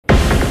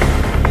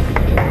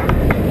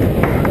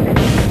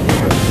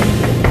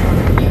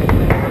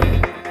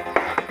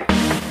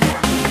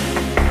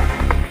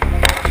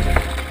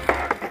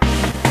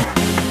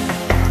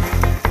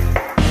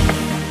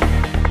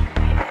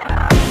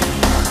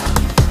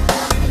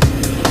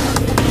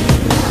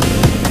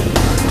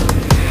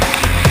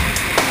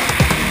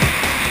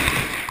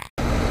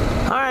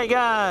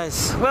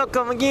guys,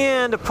 welcome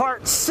again to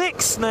part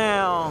 6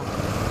 now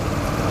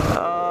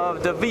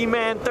of the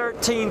V-Man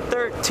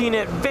 1313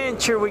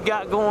 adventure we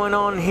got going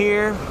on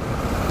here.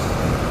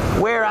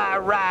 Where I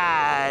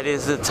Ride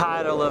is the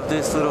title of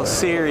this little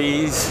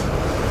series.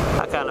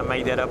 I kind of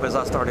made that up as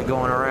I started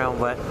going around,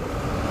 but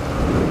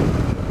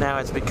now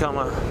it's become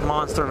a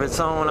monster of its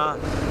own.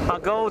 My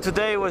goal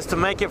today was to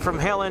make it from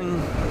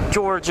Helen,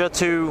 Georgia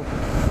to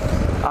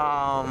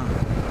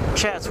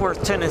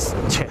Chatsworth,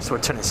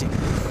 Tennessee.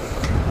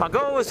 My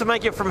goal was to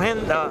make it from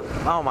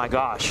oh my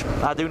gosh,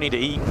 I do need to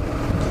eat.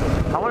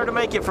 I wanted to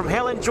make it from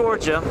Helen,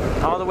 Georgia,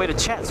 all the way to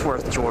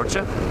Chatsworth,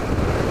 Georgia,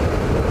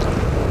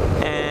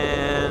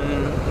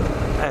 and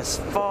as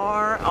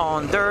far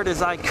on dirt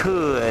as I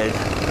could.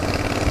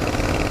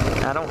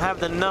 I don't have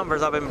the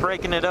numbers. I've been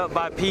breaking it up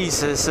by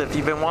pieces. If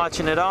you've been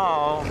watching it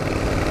all,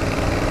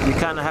 you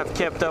kind of have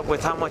kept up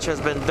with how much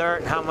has been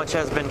dirt, how much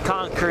has been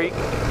concrete.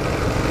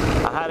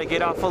 I had to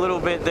get off a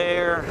little bit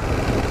there.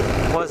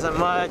 Wasn't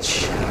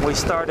much. We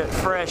started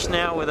fresh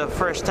now with a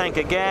fresh tank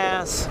of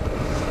gas.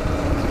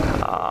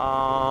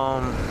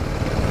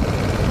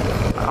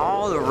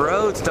 All the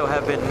roads though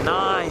have been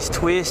nice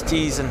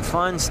twisties and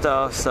fun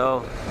stuff,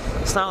 so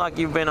it's not like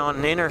you've been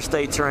on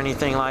interstates or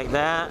anything like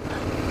that.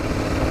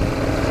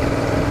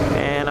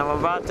 And I'm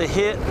about to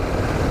hit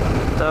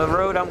the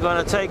road I'm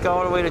going to take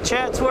all the way to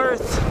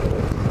Chatsworth.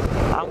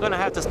 I'm going to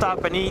have to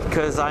stop and eat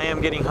because I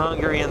am getting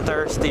hungry and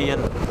thirsty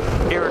and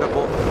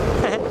irritable.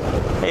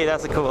 Hey,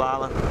 that's a cool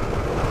island.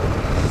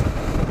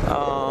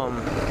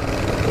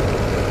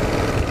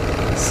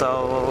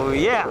 So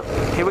yeah,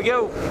 here we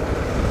go.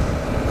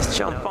 Let's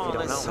jump on.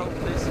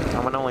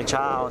 I'm an only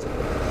child,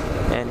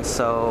 and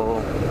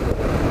so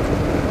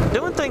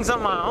doing things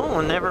on my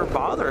own never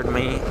bothered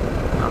me.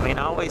 I mean,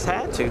 I always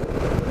had to.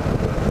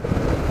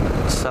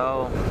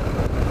 So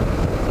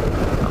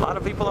a lot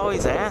of people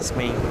always ask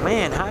me,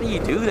 man, how do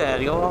you do that?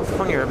 You go off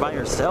when you're by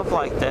yourself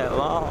like that?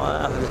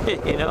 Well,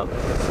 you know,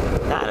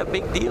 not a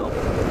big deal.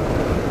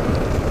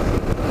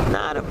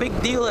 Not a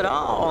big deal at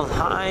all.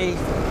 I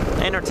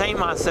entertain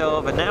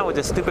myself, and now with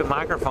this stupid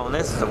microphone,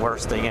 this is the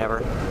worst thing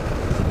ever.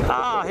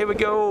 Ah, here we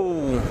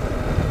go.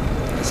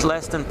 It's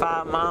less than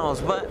 5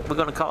 miles, but we're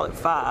gonna call it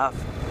 5.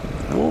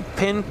 We'll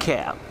pin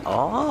cap.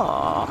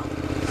 Oh,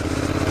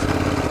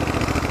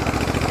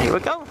 here we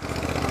go.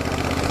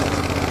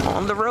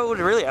 On the road,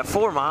 really at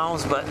 4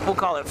 miles, but we'll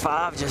call it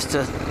 5 just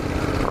to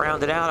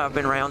round it out. I've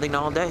been rounding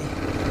all day.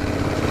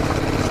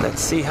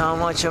 Let's see how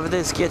much of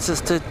this gets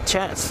us to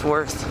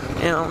Chatsworth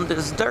on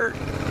this dirt.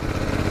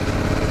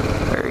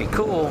 Very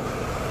cool.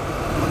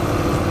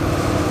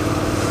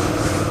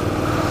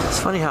 It's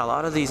funny how a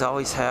lot of these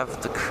always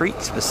have the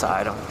creeks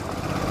beside them.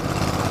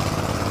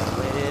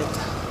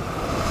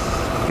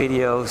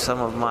 Video some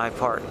of my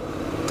part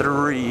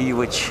 3,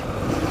 which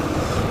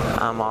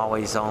I'm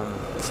always on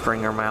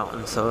Springer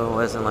Mountain, so it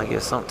wasn't like it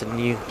was something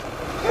new.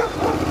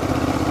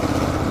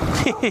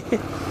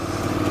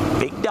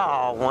 Big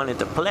dog wanted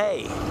to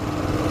play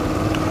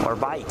or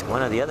bite,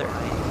 one or the other.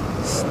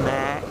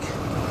 Snack,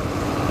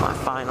 my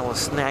final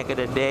snack of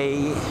the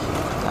day.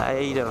 I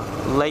ate a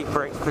late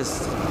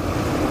breakfast,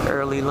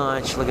 early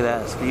lunch. Look at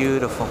that, it's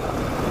beautiful.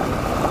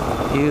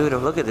 Beautiful,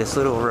 look at this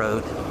little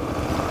road.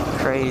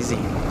 Crazy.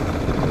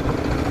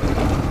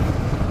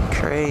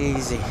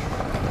 Crazy.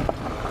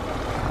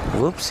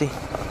 Whoopsie.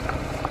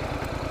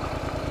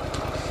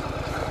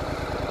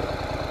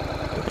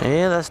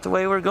 Yeah, that's the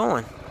way we're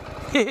going.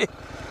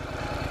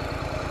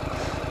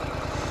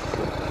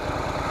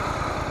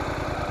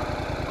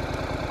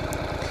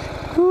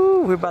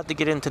 Woo, we're about to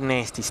get into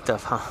nasty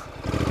stuff, huh?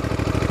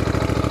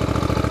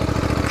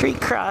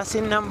 Creek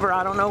crossing number,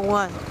 I don't know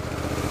what.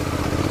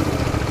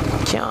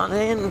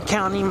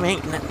 County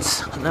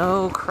maintenance.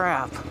 No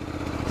crap.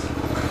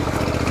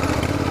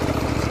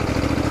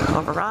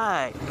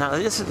 Alright, now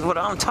this is what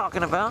I'm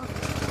talking about.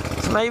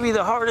 So maybe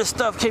the hardest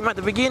stuff came at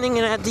the beginning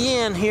and at the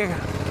end here.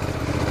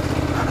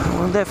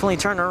 We'll definitely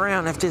turn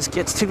around if this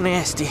gets too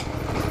nasty.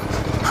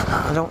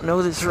 I don't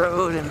know this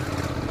road, and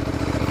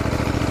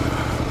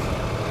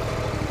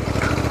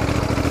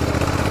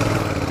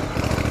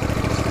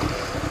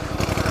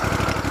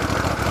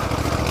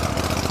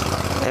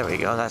there we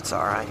go, that's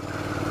alright.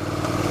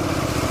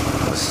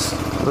 It was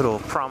a little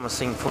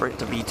promising for it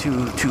to be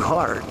too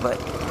hard, but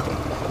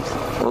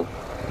oh,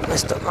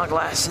 messed up my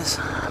glasses.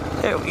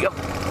 There we go.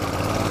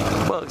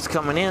 Bugs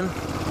coming in.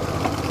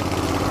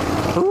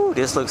 Ooh,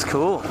 this looks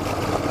cool.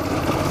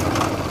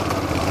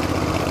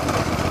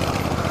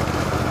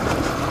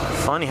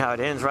 Funny how it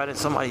ends right at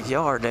somebody's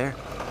yard there.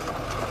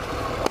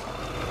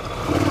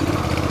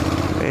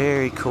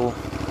 Very cool.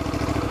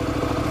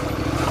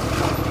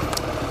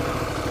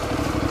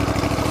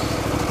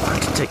 Have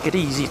to take it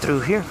easy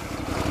through here.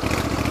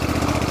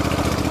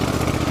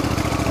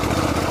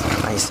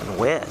 Nice and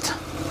wet.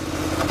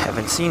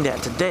 Haven't seen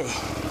that today.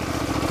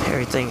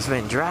 Everything's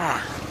been dry.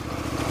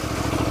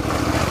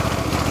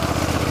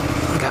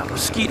 Got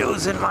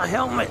mosquitoes in my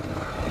helmet.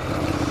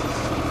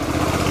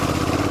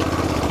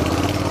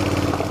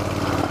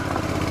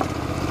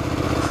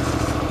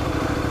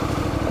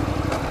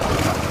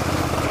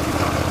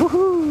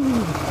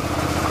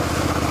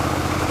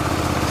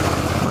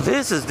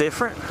 This is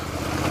different.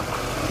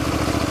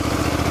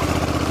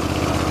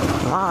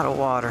 A lot of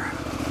water.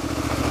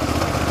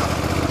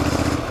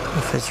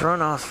 If it's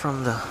runoff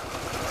from the...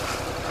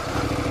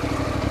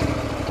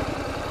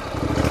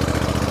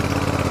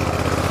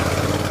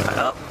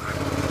 Oh.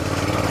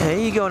 There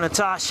you go,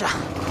 Natasha.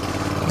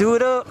 Do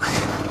it up.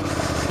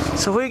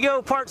 So we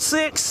go, part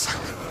 6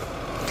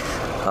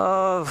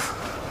 of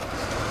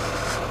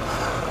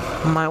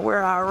my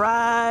Where I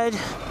Ride.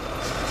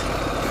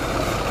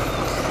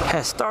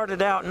 Has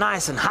started out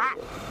nice and hot.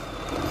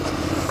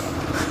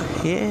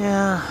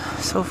 Yeah,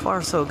 so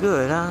far so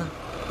good. I'm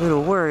a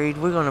little worried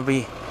we're gonna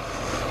be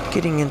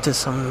getting into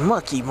some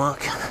mucky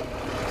muck.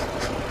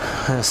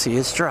 Let's see,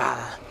 it's dry.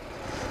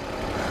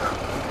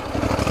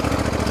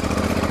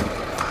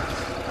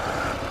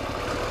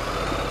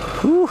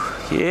 Whew,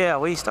 yeah,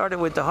 we started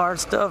with the hard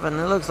stuff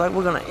and it looks like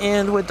we're gonna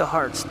end with the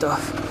hard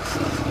stuff.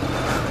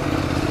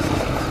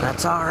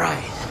 That's all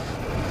right.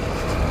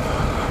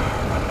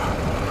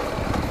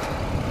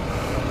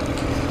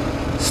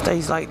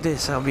 Stays like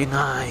this, that'll be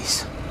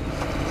nice.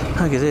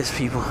 Look at this,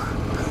 people.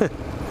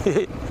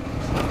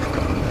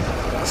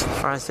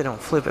 Surprised they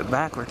don't flip it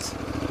backwards.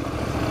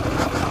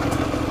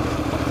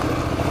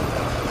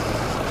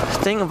 The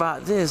thing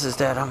about this is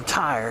that I'm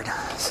tired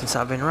since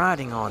I've been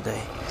riding all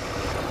day.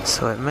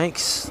 So it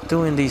makes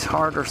doing these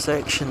harder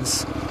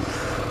sections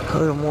a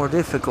little more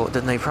difficult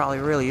than they probably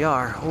really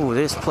are. Ooh,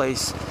 this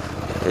place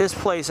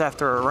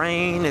after a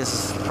rain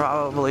is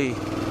probably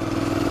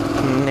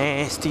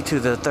nasty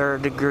to the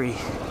 3rd degree.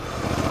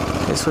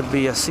 This would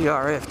be a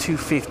CRF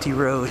 250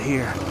 road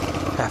here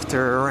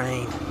after a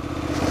rain.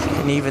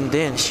 And even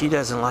then, she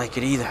doesn't like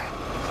it either.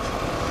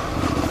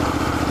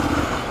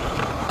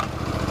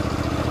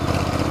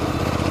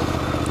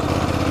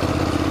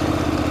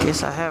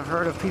 Guess I have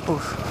heard of people,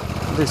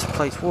 this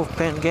place,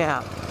 Wolfpen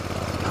Gap.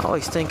 I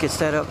always think it's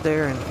that up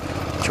there in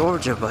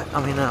Georgia, but I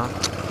mean,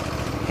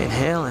 in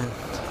Helen.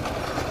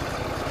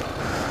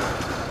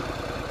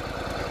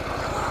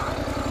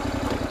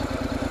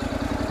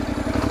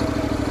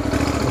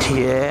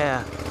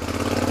 Yeah,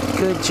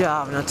 good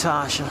job,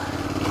 Natasha.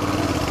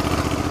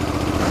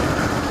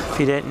 If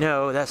you didn't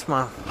know, that's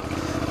my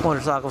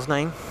motorcycle's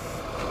name.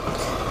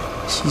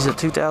 She's a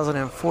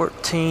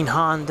 2014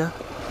 Honda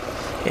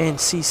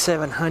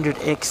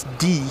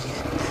NC700XD.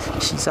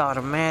 She's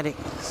automatic,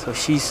 so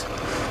she's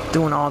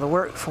doing all the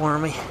work for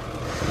me,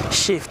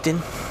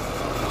 shifting,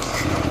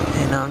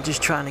 and I'm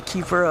just trying to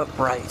keep her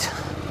upright.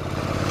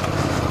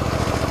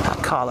 I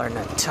call her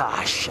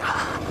Natasha.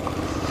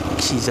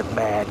 She's a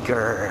bad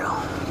girl.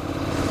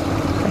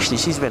 Actually,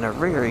 she's been a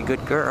very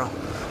good girl.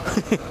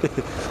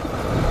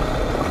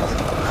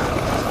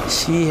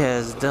 She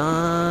has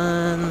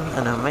done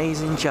an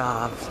amazing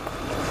job.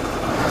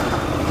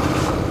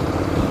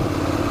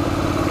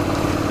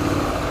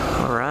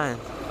 Alright,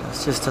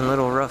 that's just a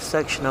little rough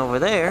section over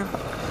there.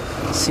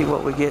 Let's see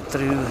what we get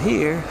through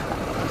here.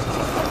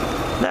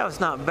 That was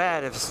not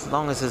bad as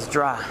long as it's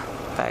dry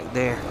back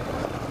there.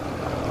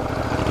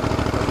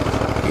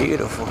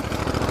 Beautiful.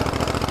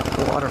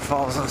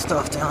 Waterfalls and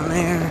stuff down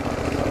there.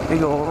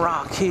 Big old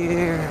rock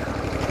here.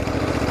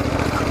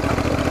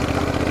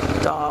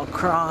 Dog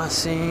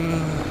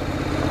crossing.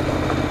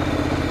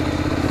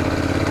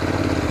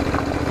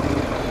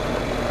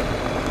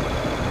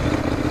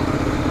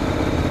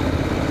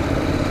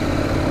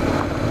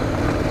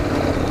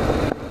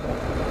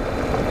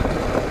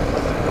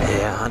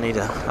 Yeah,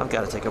 I've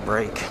got to take a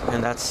break.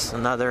 And that's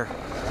another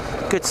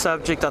good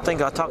subject. I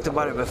think I talked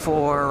about it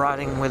before,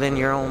 riding within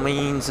your own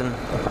means and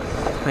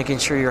making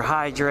sure you're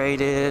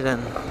hydrated and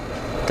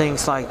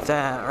things like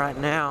that. Right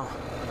now,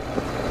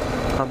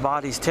 my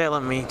body's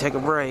telling me take a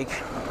break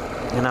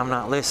and I'm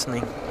not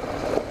listening,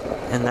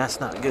 and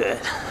that's not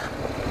good.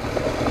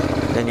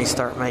 Then you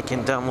start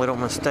making dumb little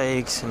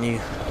mistakes, and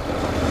you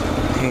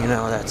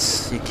know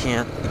you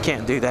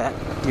can't do that.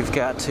 You've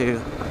got to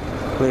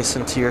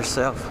listen to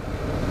yourself.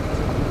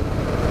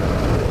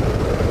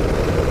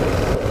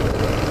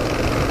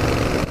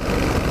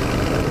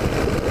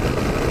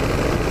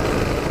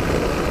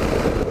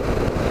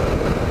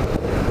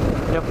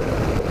 Yep.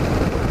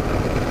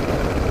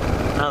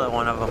 Another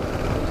one of them.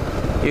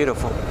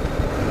 Beautiful.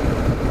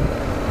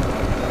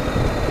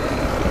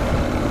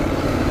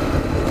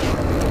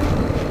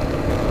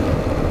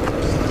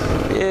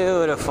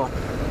 Beautiful.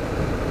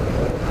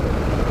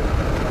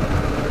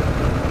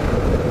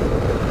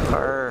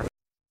 Perfect.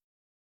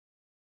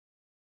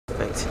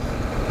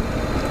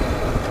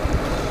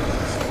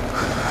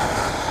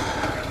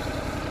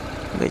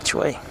 Which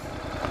way?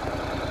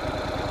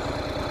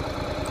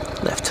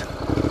 Left.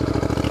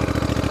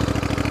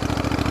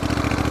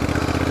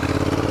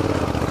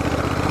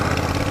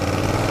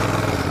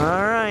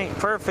 Alright,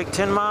 perfect.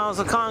 10 miles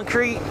of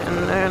concrete,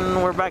 and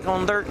then we're back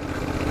on dirt.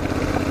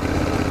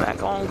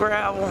 Back on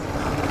gravel.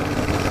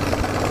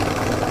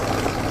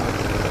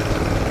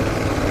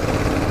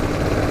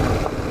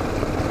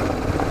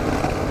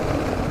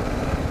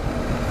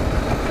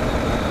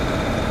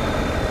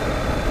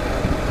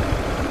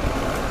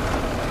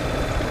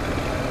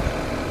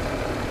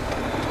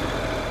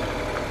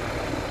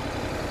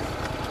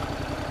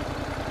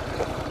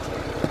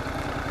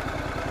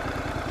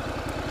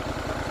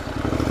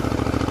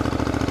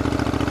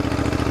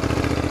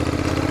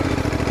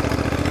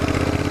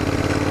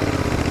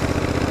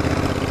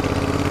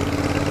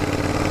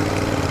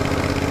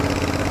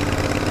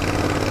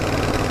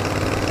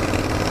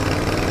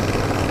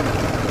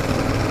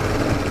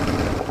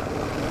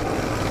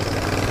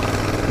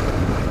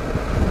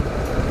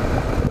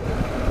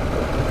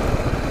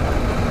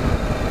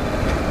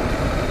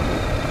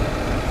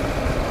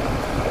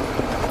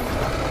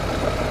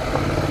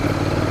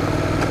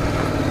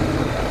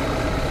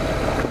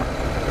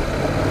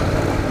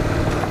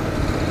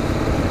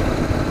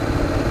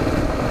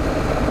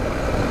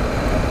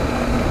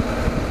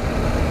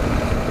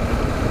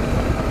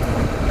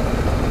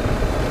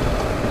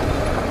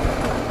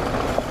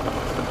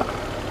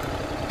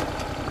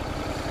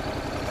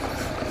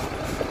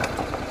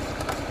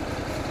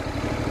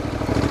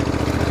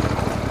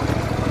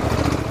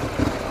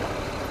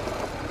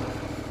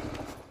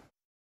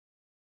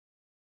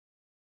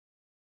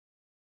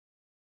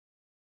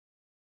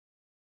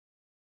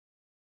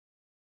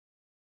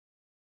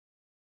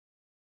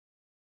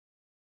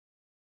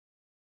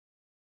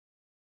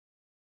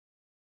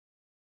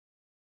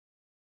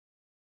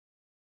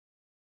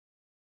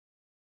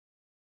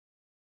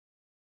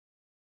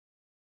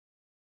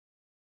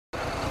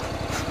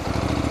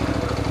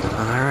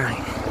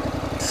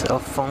 cell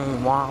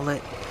phone,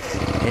 wallet,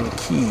 and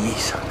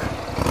keys.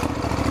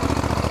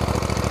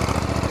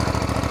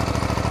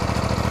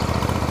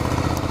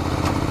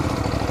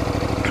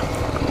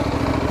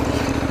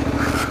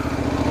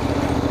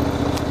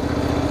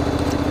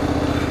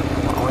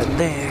 While we're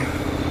there,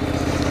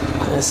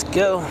 let's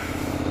go.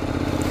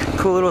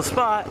 Cool little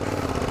spot.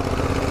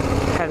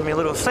 Had me a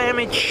little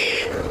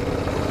sandwich,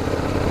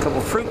 a couple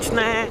fruit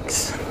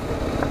snacks,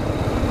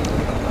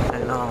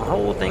 and a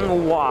whole thing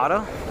of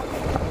water.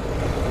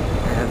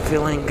 And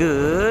feeling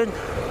good.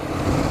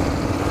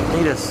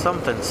 Need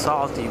something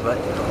salty, but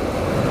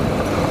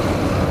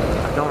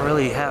I don't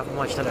really have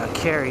much that I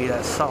carry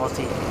that's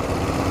salty.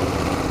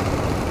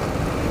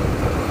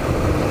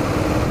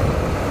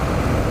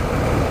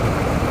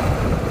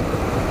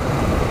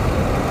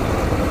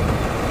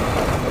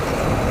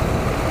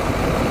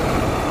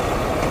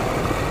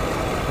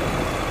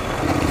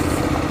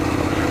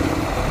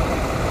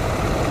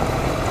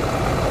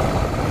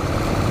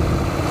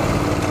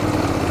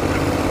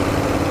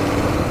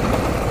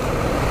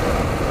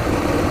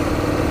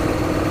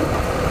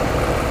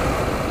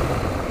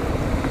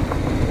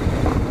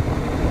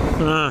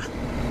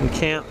 We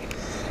can't.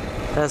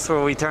 That's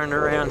where we turned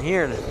around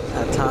here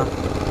that time.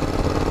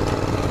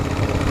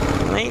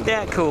 Ain't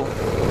that cool?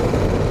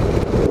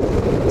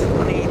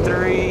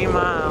 23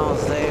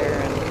 miles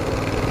there.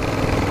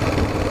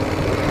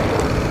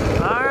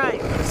 All right,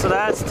 so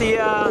that's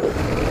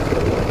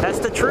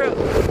the trip.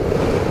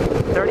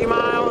 30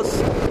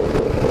 miles.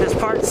 This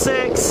part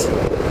 6.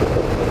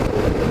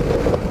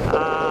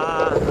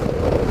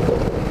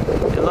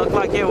 It looked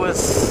like it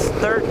was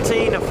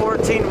 13 to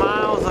 14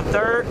 miles of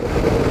dirt.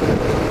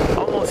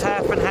 Almost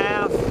half and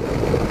half. So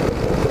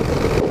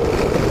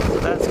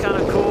that's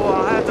kind of cool.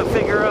 I'll have to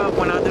figure up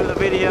when I do the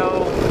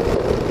video.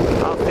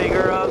 I'll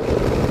figure up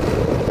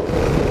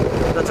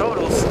the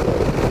totals.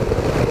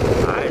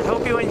 Alright,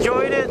 hope you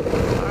enjoyed it.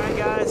 Alright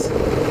guys.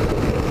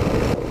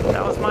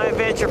 That was my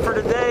adventure for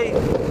today.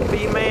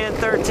 V-Man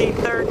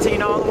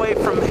 1313 all the way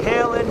from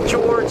Helen,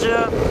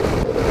 Georgia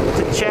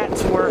to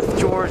Chatsworth,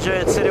 Georgia.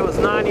 It said it was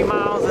 90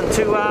 miles in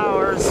 2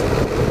 hours.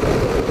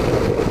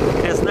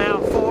 It's now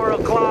 4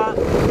 o'clock.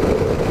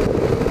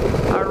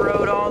 I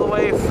rode all the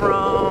way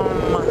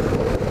from,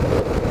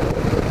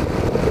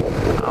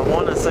 I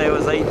want to say it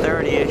was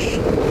 8:30ish,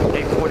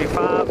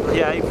 8:45,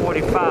 yeah,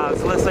 8:45,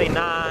 so let's say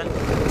 9,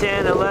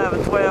 10,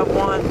 11, 12,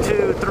 1,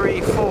 2,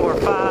 3, 4,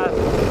 5,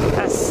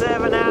 that's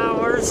 7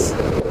 hours,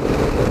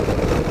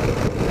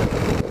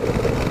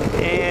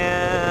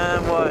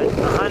 and what,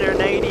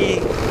 180,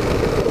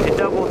 it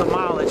doubled the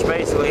mileage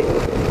basically,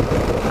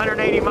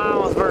 180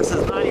 miles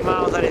versus 90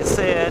 miles that it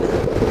said.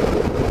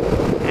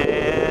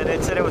 And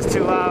it said it was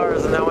 2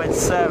 hours and I went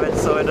 7,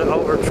 so it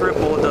over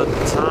tripled the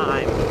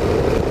time.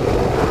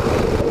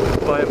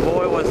 But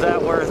boy, was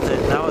that worth it.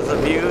 That was a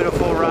beautiful